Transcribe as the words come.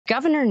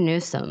Governor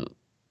Newsom,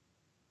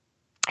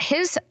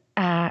 his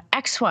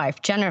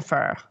ex-wife,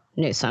 Jennifer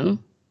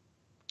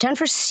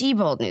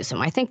Siebel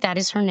Newsom, I think that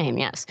is her name,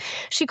 yes.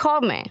 She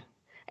called me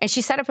and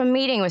she set up a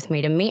meeting with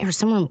me to meet her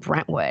somewhere in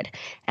Brentwood.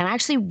 And I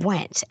actually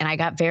went and I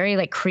got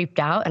very creeped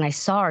out and I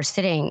saw her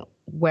sitting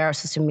where I was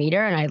supposed to meet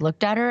her and I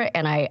looked at her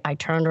and I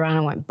turned around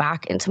and went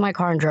back into my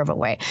car and drove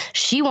away.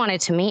 She wanted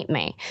to meet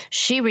me.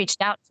 She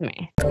reached out to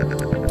me.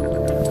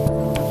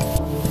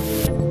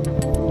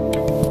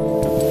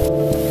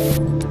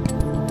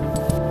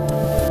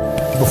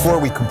 Before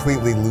we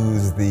completely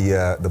lose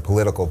the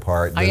political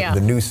part, the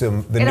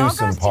Newsom part. It all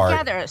goes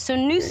together. So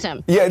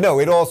Newsom. Yeah, no,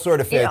 it all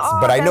sort of fits.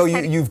 But I know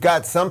you've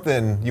got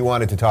something you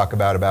wanted to talk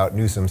about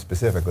Newsom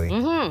specifically.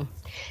 Mm-hmm.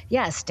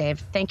 Yes, Dave.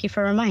 Thank you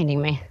for reminding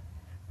me.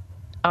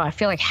 Oh, I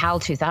feel like HAL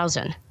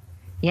 2000.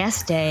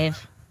 Yes,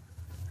 Dave.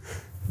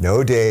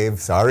 No, Dave.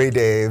 Sorry,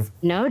 Dave.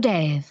 No,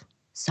 Dave.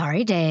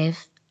 Sorry,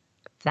 Dave.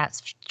 That's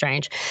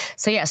strange.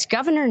 So yes,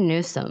 Governor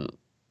Newsom,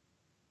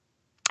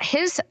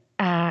 his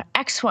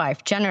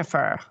ex-wife,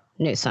 Jennifer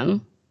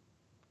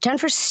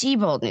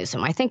Siebel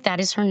Newsom, I think that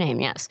is her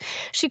name, yes.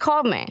 She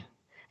called me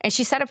and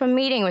she set up a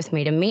meeting with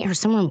me to meet her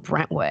somewhere in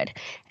Brentwood.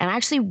 And I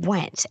actually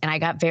went and I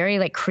got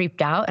very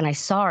creeped out and I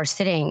saw her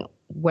sitting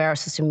where I was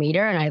supposed to meet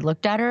her and I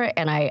looked at her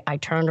and I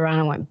turned around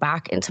and went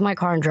back into my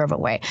car and drove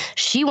away.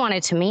 She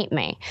wanted to meet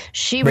me.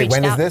 She reached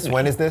out to me.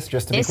 When is this,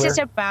 just to be clear? This is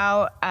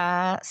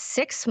about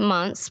 6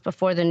 months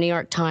before the New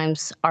York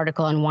Times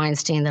article on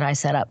Weinstein that I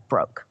set up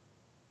broke.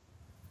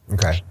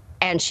 Okay.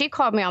 And she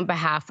called me on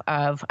behalf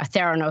of a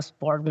Theranos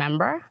board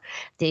member,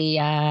 the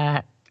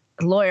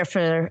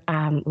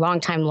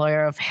longtime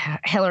lawyer of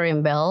Hillary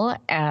and Bill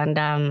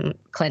and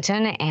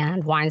Clinton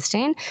and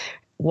Weinstein,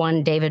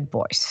 one David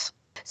Boies.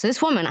 So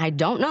this woman, I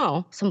don't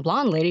know, some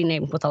blonde lady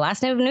named with the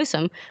last name of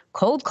Newsom,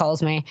 cold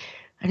calls me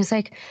and it's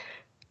like,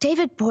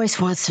 David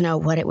Boies wants to know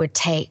what it would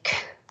take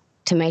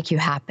to make you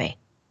happy.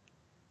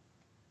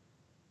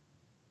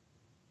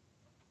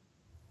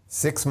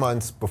 6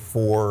 months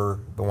before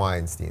the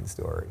Weinstein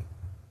story.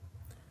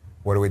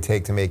 What it would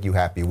take to make you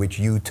happy, which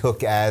you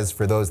took as,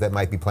 for those that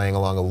might be playing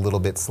along a little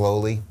bit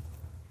slowly?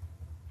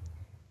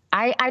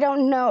 I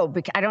don't know.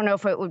 I don't know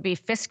if it would be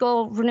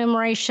fiscal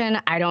remuneration.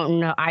 I don't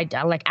know.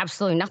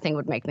 Absolutely nothing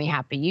would make me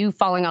happy. You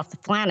falling off the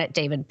planet,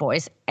 David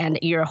Boies, and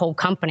your whole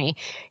company.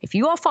 If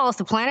you all fall off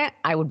the planet,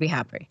 I would be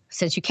happy.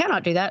 Since you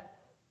cannot do that,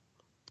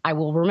 I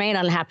will remain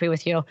unhappy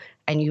with you,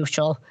 and you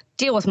shall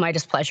deal with my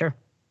displeasure.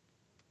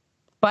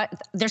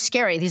 But they're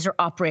scary. These are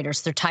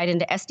operators. They're tied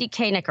into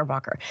SDK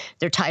Knickerbocker.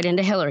 They're tied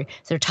into Hillary.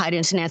 They're tied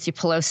into Nancy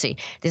Pelosi.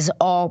 This is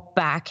all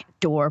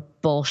backdoor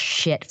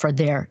bullshit for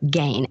their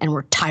gain, and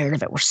we're tired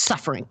of it. We're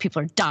suffering.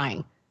 People are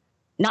dying.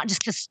 Not just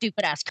because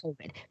stupid-ass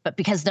COVID, but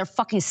because their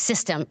fucking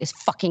system is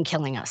fucking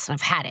killing us. And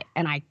I've had it,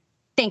 and I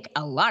think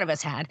a lot of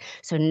us had.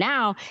 So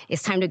now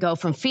it's time to go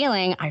from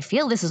I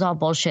feel this is all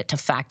bullshit, to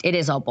fact, it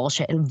is all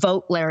bullshit, and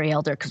vote Larry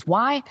Elder. Because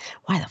why?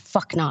 Why the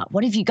fuck not?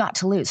 What have you got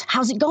to lose?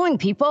 How's it going,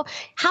 people?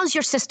 How's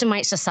your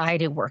systemite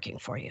society working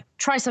for you?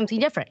 Try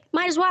something different.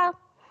 Might as well.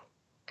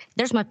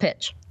 There's my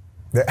pitch.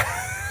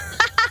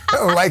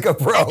 Like a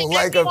pro,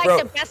 like a pro.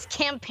 The best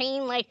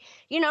campaign, I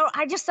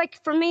just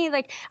for me,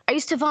 I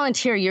used to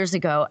volunteer years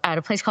ago at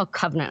a place called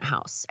Covenant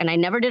House, and I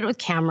never did it with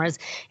cameras,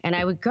 and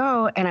I would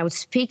go and I would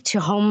speak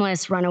to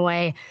homeless,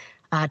 runaway,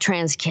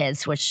 trans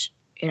kids, which,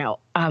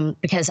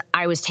 because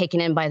I was taken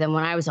in by them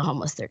when I was a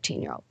homeless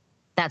 13-year-old.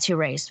 That's who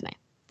raised me.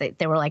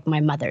 They were like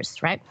my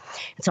mothers, right?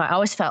 And so I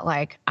always felt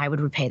like I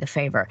would repay the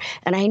favor.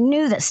 And I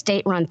knew that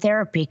state-run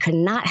therapy could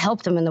not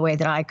help them in the way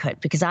that I could,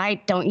 because I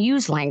don't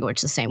use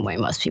language the same way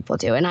most people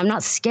do. And I'm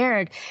not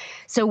scared.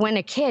 So when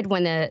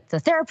the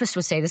therapist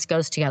would say, this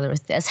goes together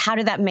with this, how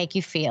did that make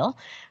you feel?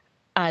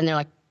 And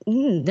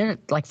they're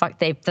like, fuck,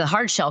 the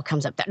hard shell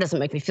comes up. That doesn't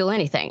make me feel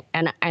anything.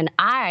 And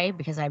I,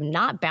 because I'm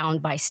not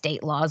bound by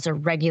state laws or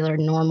regular,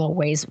 normal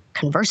ways of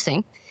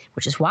conversing,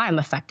 which is why I'm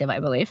effective, I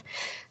believe,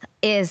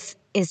 is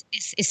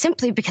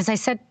simply because I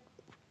said,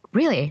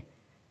 really,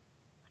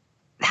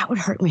 that would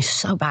hurt me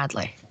so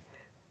badly.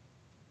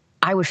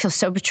 I would feel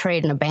so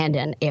betrayed and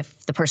abandoned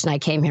if the person I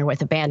came here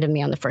with abandoned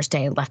me on the first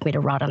day and left me to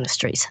rot on the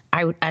streets.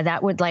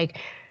 That would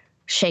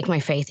shake my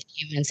faith in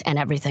humans and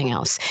everything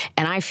else.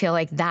 And I feel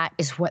like that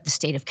is what the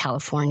state of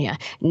California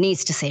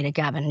needs to say to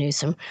Gavin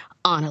Newsom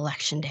on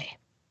election day.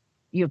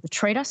 You have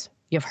betrayed us.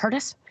 You have hurt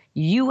us.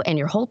 You and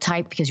your whole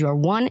type, because you are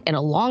one in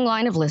a long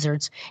line of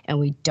lizards, and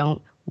we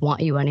don't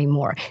want you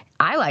anymore.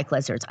 I like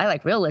lizards. I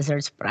like real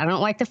lizards, but I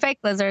don't like the fake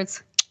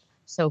lizards.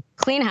 So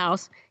clean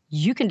house.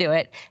 You can do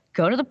it.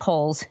 Go to the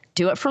polls.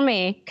 Do it for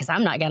me, because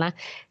I'm not gonna.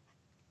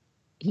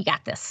 You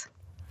got this.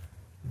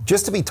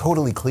 Just to be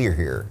totally clear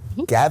here,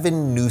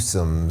 Gavin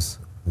Newsom's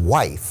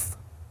wife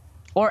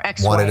or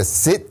ex-wife wanted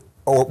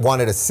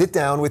to sit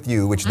down with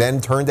you, which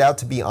then turned out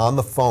to be on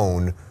the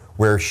phone,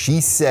 where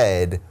she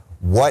said,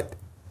 what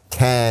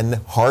can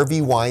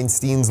Harvey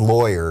Weinstein's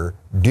lawyer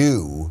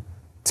do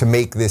to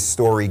make this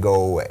story go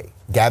away?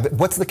 Gavin,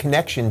 what's the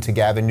connection to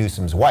Gavin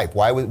Newsom's wife?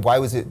 Why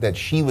was it that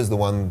she was the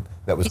one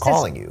that was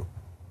calling you?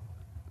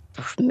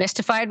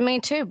 mystified me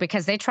too,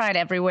 because they tried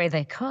every way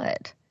they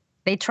could.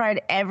 They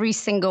tried every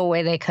single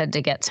way they could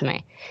to get to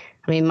me.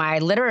 I mean, my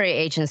literary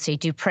agency,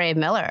 Dupree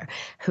Miller,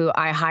 who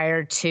I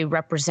hired to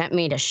represent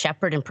me, to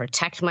shepherd and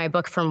protect my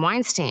book from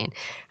Weinstein.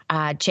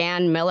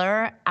 Jan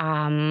Miller,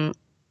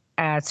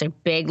 it's a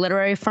big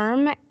literary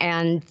firm,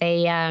 and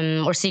they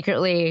were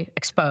secretly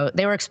exposed.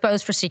 They were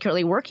exposed for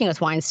secretly working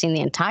with Weinstein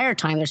the entire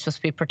time they're supposed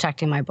to be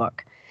protecting my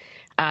book.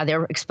 They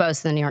were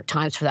exposed to the New York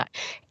Times for that.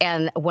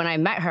 And when I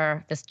met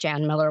her, this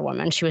Jan Miller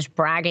woman, she was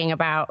bragging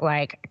about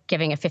like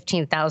giving a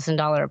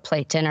 $15,000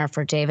 plate dinner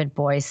for David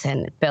Boies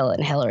and Bill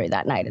and Hillary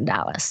that night in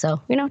Dallas.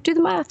 So, you know, do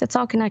the math. It's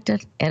all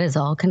connected. It is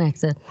all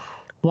connected.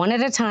 One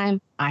at a time,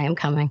 I am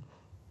coming.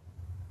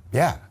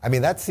 Yeah, I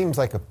mean, that seems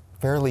like a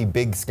fairly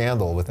big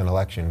scandal with an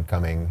election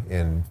coming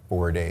in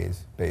 4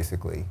 days,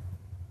 basically.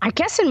 I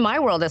guess in my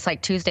world, it's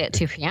like Tuesday at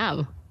 2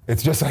 p.m.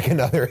 It's just like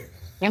another...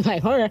 I'm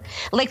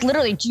like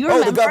literally, do you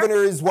remember? Oh, the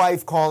governor's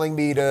wife calling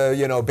me to,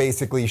 you know,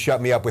 basically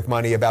shut me up with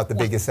money about the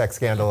biggest sex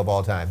scandal of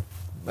all time.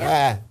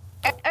 Yeah.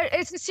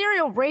 It's a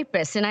serial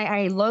rapist, and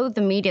I loathe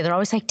the media. They're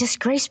always like,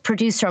 disgraced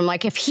producer. I'm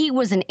like, if he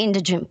was an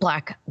indigent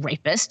black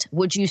rapist,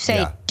 would you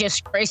say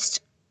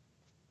disgraced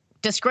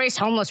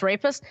homeless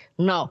rapist?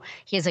 No,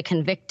 he is a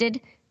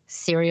convicted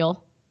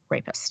serial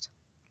rapist.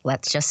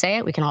 Let's just say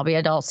it. We can all be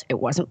adults. It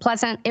wasn't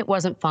pleasant. It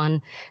wasn't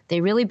fun. They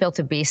really built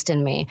a beast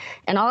in me.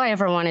 And all I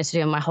ever wanted to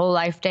do in my whole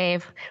life,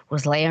 Dave,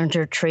 was lay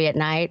under a tree at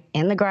night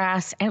in the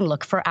grass and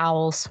look for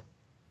owls.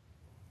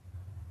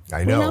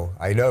 I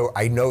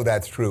know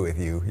that's true with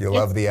you. You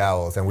love the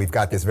owls, and we've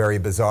got this very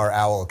bizarre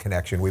owl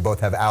connection. We both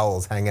have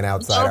owls hanging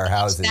outside our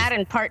houses. That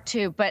in part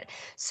two. But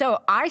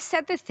so I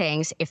said the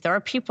things, if there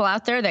are people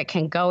out there that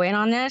can go in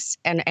on this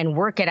and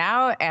work it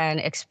out and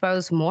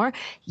expose more,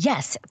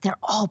 yes, they're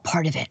all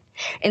part of it.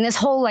 And this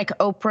whole like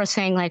Oprah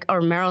saying like,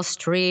 or Meryl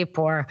Streep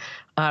or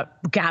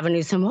Gavin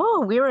Newsom,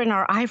 oh, we were in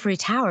our ivory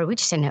tower. We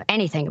just didn't know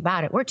anything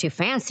about it. We're too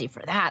fancy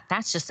for that.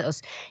 That's just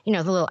those, you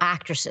know, the little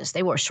actresses.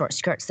 They wore short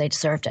skirts. They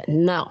deserved it.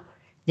 No,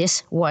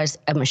 this was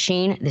a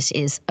machine. This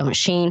is a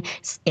machine.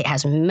 It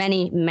has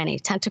many, many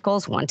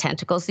tentacles. One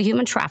tentacle is the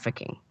human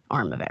trafficking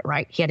arm of it,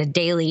 right? He had a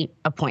daily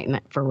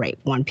appointment for rape,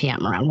 1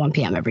 p.m., around 1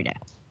 p.m. every day.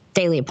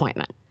 Daily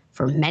appointment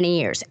for many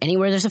years,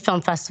 anywhere there's a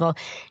film festival.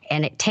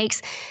 And it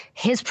takes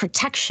his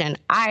protection.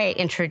 I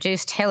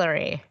introduced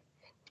Hillary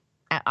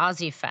at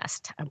Aussie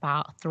Fest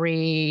about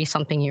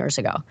 3-something years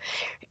ago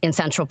in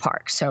Central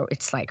Park. So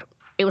it's like,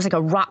 it was like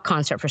a rock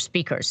concert for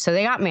speakers. So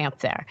they got me up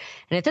there.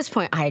 And at this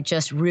point, I had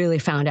just really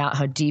found out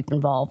how deep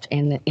involved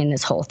in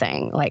this whole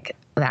thing, like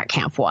that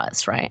camp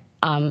was, right?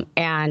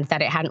 And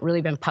that it hadn't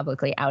really been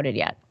publicly outed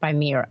yet by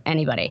me or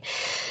anybody.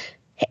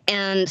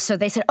 And so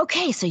they said,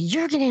 okay, so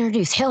you're going to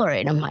introduce Hillary.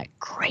 And I'm like,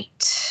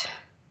 great,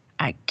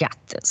 I got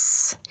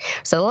this.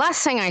 So the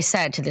last thing I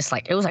said to this,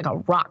 like, it was like a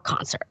rock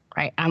concert,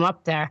 right? I'm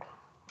up there.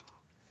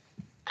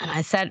 And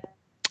I said,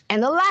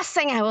 and the last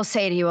thing I will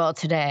say to you all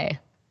today,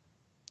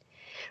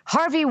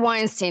 Harvey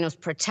Weinstein was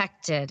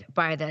protected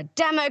by the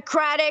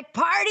Democratic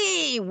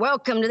Party.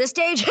 Welcome to the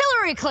stage,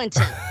 Hillary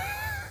Clinton.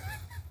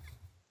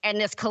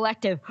 And this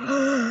collective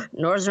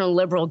Northern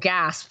liberal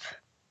gasp.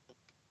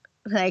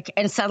 Like,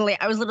 and suddenly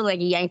I was literally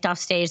like yanked off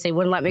stage. They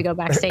wouldn't let me go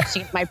backstage to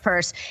get my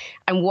purse.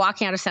 I'm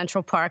walking out of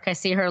Central Park. I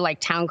see her like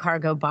town car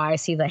go by. I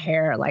see the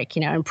hair like,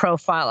 you know, in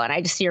profile. And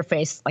I just see her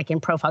face like in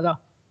profile go.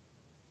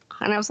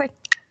 And I was like,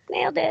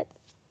 nailed it.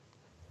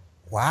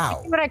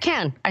 Wow. But I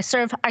can. I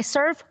serve.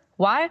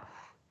 Why?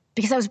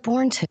 Because I was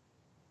born to.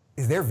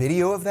 Is there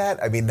video of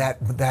that? I mean, that.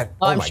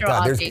 Oh my sure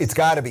God, it's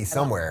got to be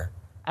somewhere.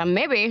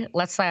 Maybe.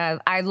 Let's say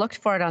I looked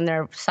for it on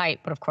their site,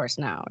 but of course,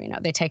 no. You know,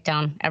 they take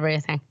down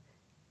everything.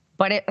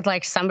 But it,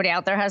 like, somebody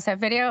out there has that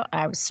video.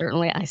 I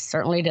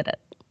certainly did it.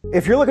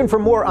 If you're looking for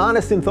more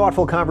honest and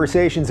thoughtful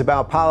conversations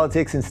about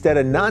politics instead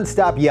of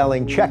nonstop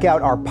yelling, check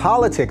out our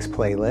politics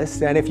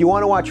playlist. And if you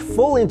want to watch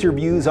full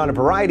interviews on a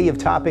variety of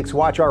topics,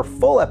 watch our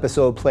full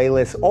episode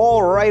playlist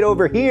all right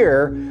over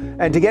here.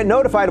 And to get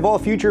notified of all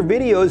future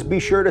videos, be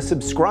sure to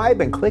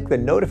subscribe and click the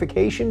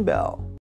notification bell.